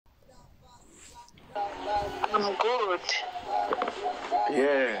I'm good.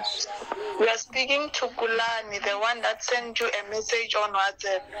 Yes. We are speaking to Kulani, the one that sent you a message on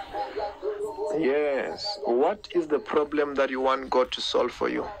WhatsApp. Yes. What is the problem that you want God to solve for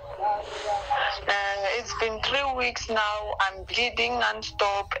you? It's been 3 weeks now. I'm bleeding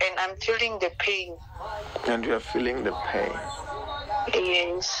non-stop and I'm feeling the pain. And you are feeling the pain.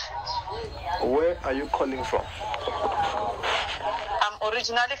 Yes. Where are you calling from? I'm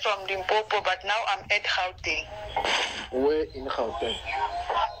originally from Limpopo, but now I'm at Gauteng. Where in Gauteng?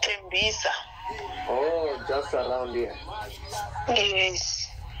 Tembisa. Oh, just around here. Yes.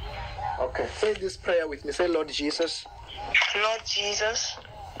 Okay, say this prayer with me. Say, Lord Jesus. Lord Jesus.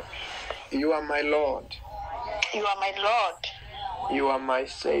 You are my Lord. You are my Lord. You are my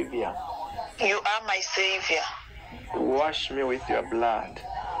Savior. You are my Savior. Wash me with your blood.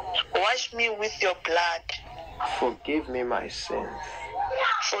 Wash me with your blood. Forgive me my sins.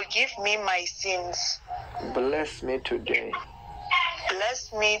 Forgive me my sins. Bless me today.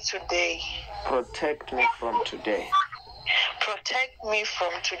 Bless me today. Protect me from today. Protect me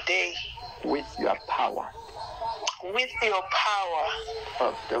from today. With your power. With your power.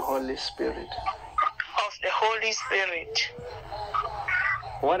 Of the Holy Spirit. Of the Holy Spirit.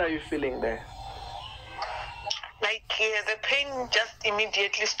 What are you feeling there? Like the pain just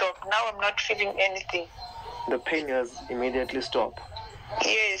immediately stopped. Now I'm not feeling anything. The pain has immediately stopped?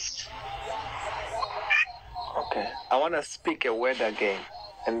 Yes. Okay. I want to speak a word again.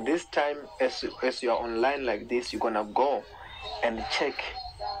 And this time, as you're online like this, you're going to go and check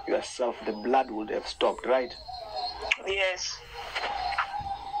yourself. The blood would have stopped, right? Yes.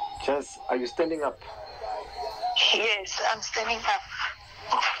 Are you standing up? Yes, I'm standing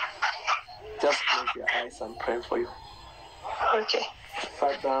up. Just close your eyes. I'm praying for you. Okay.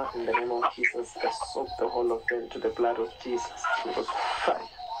 Father, in the name of Jesus, I soak the whole of them to the blood of Jesus. Because fire.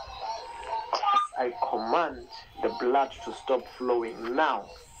 I command the blood to stop flowing now.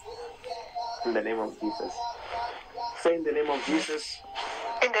 In the name of Jesus. Say in the name of Jesus.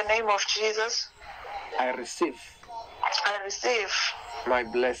 In the name of Jesus. I receive. I receive. My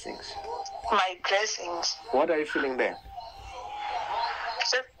blessings. My blessings. What are you feeling there?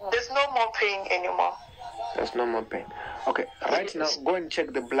 There's no more pain anymore. There's no more pain. Okay, right now, go and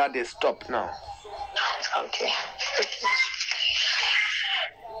check the blood is stopped now. Okay.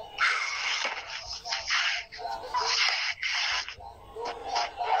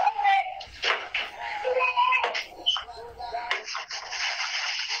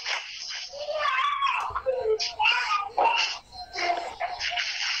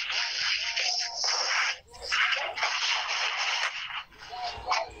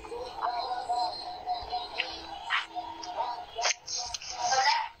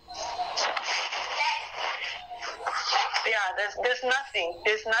 There's nothing.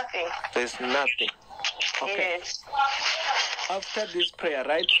 There's nothing. There's nothing. Okay. Yes. After this prayer,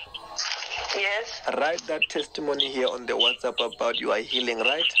 right? Yes. Write that testimony here on the WhatsApp about your healing,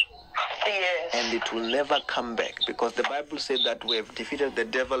 right? Yes. And it will never come back, because the Bible said that we have defeated the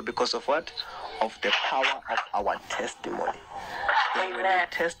devil because of what? Of the power of our testimony. And when you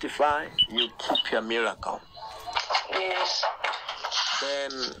testify, you keep your miracle. Yes.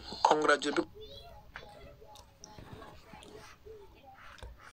 Then congratulations.